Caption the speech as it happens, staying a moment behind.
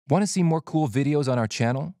Want to see more cool videos on our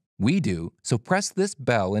channel? We do, so press this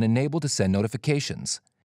bell and enable to send notifications.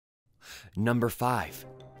 Number 5.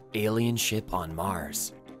 Alien ship on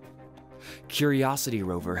Mars. Curiosity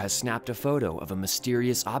rover has snapped a photo of a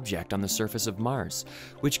mysterious object on the surface of Mars,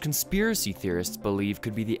 which conspiracy theorists believe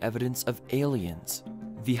could be the evidence of aliens.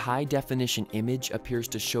 The high-definition image appears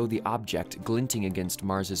to show the object glinting against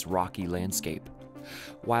Mars's rocky landscape.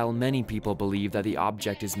 While many people believe that the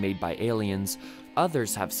object is made by aliens,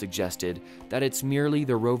 others have suggested that it's merely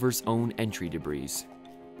the rover's own entry debris.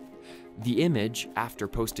 The image, after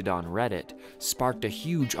posted on Reddit, sparked a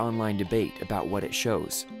huge online debate about what it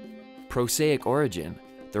shows. Prosaic Origin,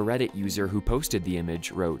 the Reddit user who posted the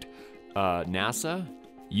image, wrote, NASA?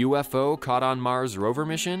 UFO caught on Mars rover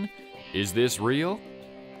mission? Is this real?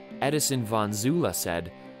 Edison Von Zula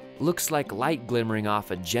said, looks like light glimmering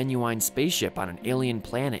off a genuine spaceship on an alien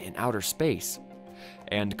planet in outer space.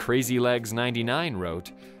 And Crazy Legs 99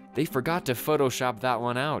 wrote, they forgot to Photoshop that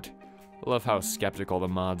one out. Love how skeptical the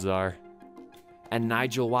mods are. And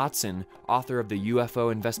Nigel Watson, author of the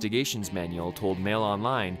UFO Investigations Manual, told Mail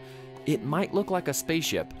Online, it might look like a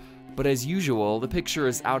spaceship, but as usual, the picture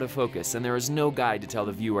is out of focus and there is no guide to tell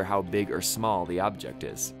the viewer how big or small the object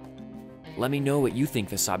is. Let me know what you think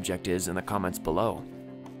this object is in the comments below.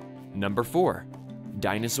 Number 4.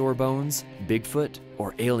 Dinosaur bones, Bigfoot,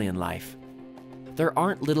 or alien life. There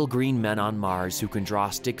aren't little green men on Mars who can draw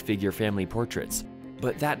stick figure family portraits,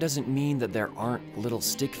 but that doesn't mean that there aren't little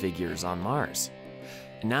stick figures on Mars.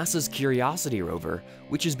 NASA's Curiosity rover,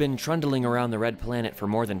 which has been trundling around the red planet for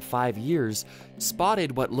more than 5 years,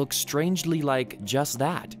 spotted what looks strangely like just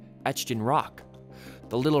that, etched in rock.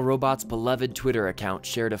 The little robot's beloved Twitter account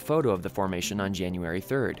shared a photo of the formation on January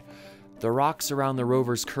 3rd. The rocks around the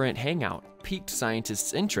rover's current hangout piqued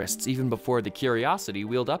scientists' interests even before the Curiosity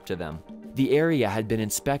wheeled up to them. The area had been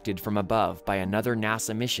inspected from above by another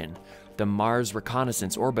NASA mission, the Mars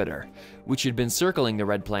Reconnaissance Orbiter, which had been circling the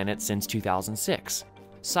red planet since 2006.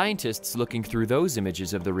 Scientists looking through those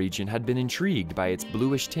images of the region had been intrigued by its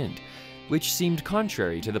bluish tint, which seemed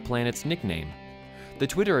contrary to the planet's nickname. The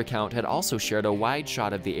Twitter account had also shared a wide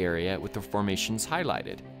shot of the area with the formations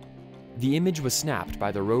highlighted. The image was snapped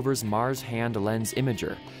by the rover's Mars Hand Lens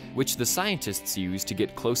Imager, which the scientists use to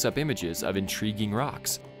get close-up images of intriguing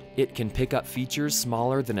rocks. It can pick up features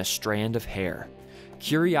smaller than a strand of hair.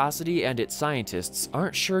 Curiosity and its scientists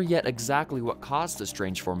aren't sure yet exactly what caused the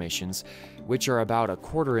strange formations, which are about a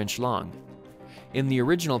quarter-inch long. In the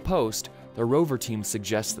original post, the rover team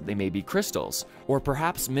suggests that they may be crystals, or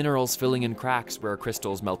perhaps minerals filling in cracks where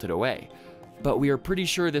crystals melted away. But we are pretty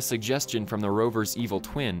sure this suggestion from the rover's evil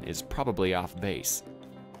twin is probably off base.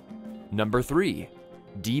 Number 3.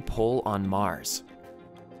 Deep hole on Mars.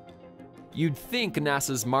 You'd think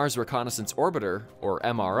NASA's Mars Reconnaissance Orbiter, or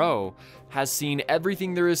MRO, has seen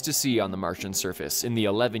everything there is to see on the Martian surface in the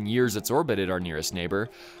 11 years it's orbited our nearest neighbor,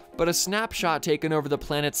 but a snapshot taken over the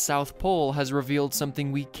planet's south pole has revealed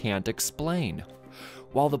something we can't explain.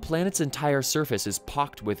 While the planet's entire surface is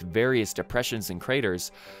pocked with various depressions and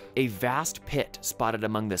craters, a vast pit spotted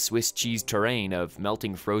among the Swiss cheese terrain of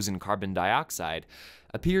melting frozen carbon dioxide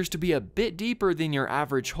appears to be a bit deeper than your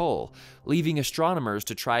average hole, leaving astronomers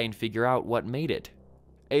to try and figure out what made it.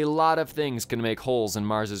 A lot of things can make holes in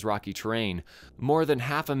Mars's rocky terrain. More than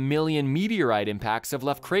 500,000 meteorite impacts have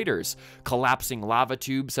left craters, collapsing lava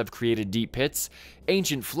tubes have created deep pits,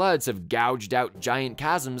 ancient floods have gouged out giant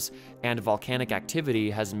chasms, and volcanic activity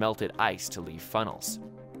has melted ice to leave funnels.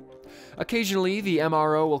 Occasionally, the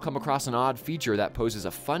MRO will come across an odd feature that poses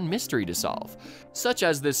a fun mystery to solve, such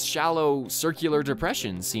as this shallow, circular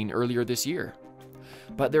depression seen earlier this year.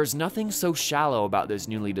 But there's nothing so shallow about this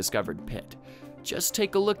newly discovered pit. Just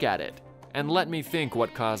take a look at it, and let me think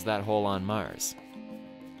what caused that hole on Mars.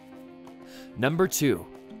 Number 2.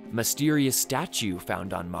 Mysterious statue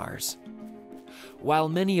found on Mars. While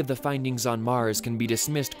many of the findings on Mars can be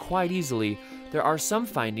dismissed quite easily, there are some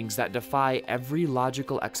findings that defy every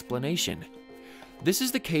logical explanation. This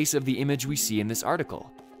is the case of the image we see in this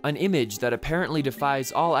article, an image that apparently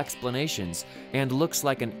defies all explanations and looks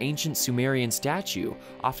like an ancient Sumerian statue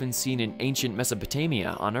often seen in ancient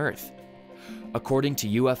Mesopotamia on Earth. According to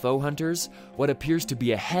UFO hunters, what appears to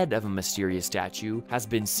be a head of a mysterious statue has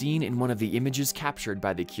been seen in one of the images captured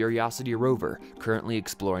by the Curiosity rover currently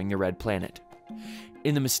exploring the red planet.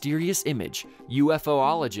 In the mysterious image,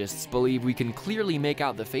 UFOologists believe we can clearly make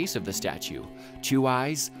out the face of the statue: 2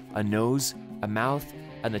 eyes, a nose, a mouth,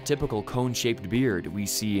 and the typical cone-shaped beard we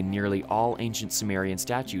see in nearly all ancient Sumerian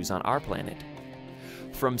statues on our planet.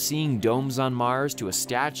 From seeing domes on Mars to a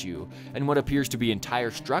statue and what appears to be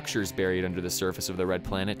entire structures buried under the surface of the red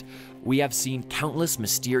planet, we have seen countless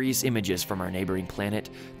mysterious images from our neighboring planet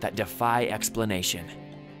that defy explanation.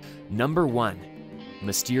 Number 1.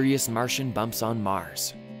 Mysterious Martian bumps on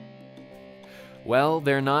Mars. Well,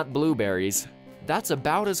 they're not blueberries. That's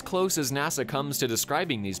about as close as NASA comes to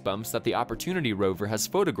describing these bumps that the Opportunity rover has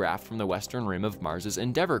photographed from the western rim of Mars's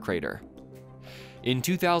Endeavour crater. In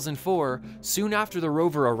 2004, soon after the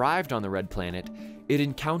rover arrived on the red planet, it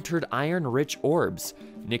encountered iron-rich orbs,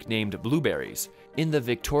 nicknamed blueberries, in the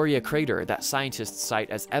Victoria crater that scientists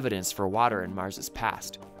cite as evidence for water in Mars's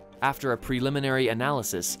past. After a preliminary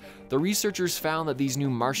analysis, the researchers found that these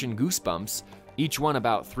new Martian goosebumps, each one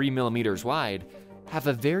about 3 millimeters wide, have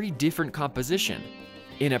a very different composition.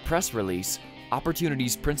 In a press release,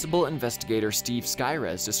 Opportunity's principal investigator Steve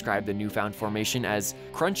Skyrez described the newfound formation as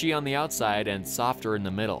crunchy on the outside and softer in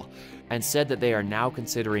the middle, and said that they are now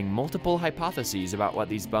considering multiple hypotheses about what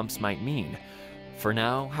these bumps might mean. For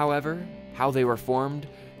now, however, how they were formed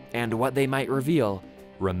and what they might reveal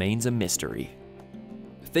remains a mystery.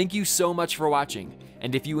 Thank you so much for watching,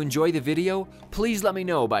 and if you enjoy the video, please let me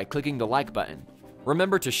know by clicking the like button.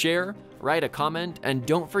 Remember to share, write a comment, and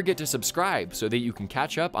don't forget to subscribe so that you can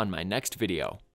catch up on my next video.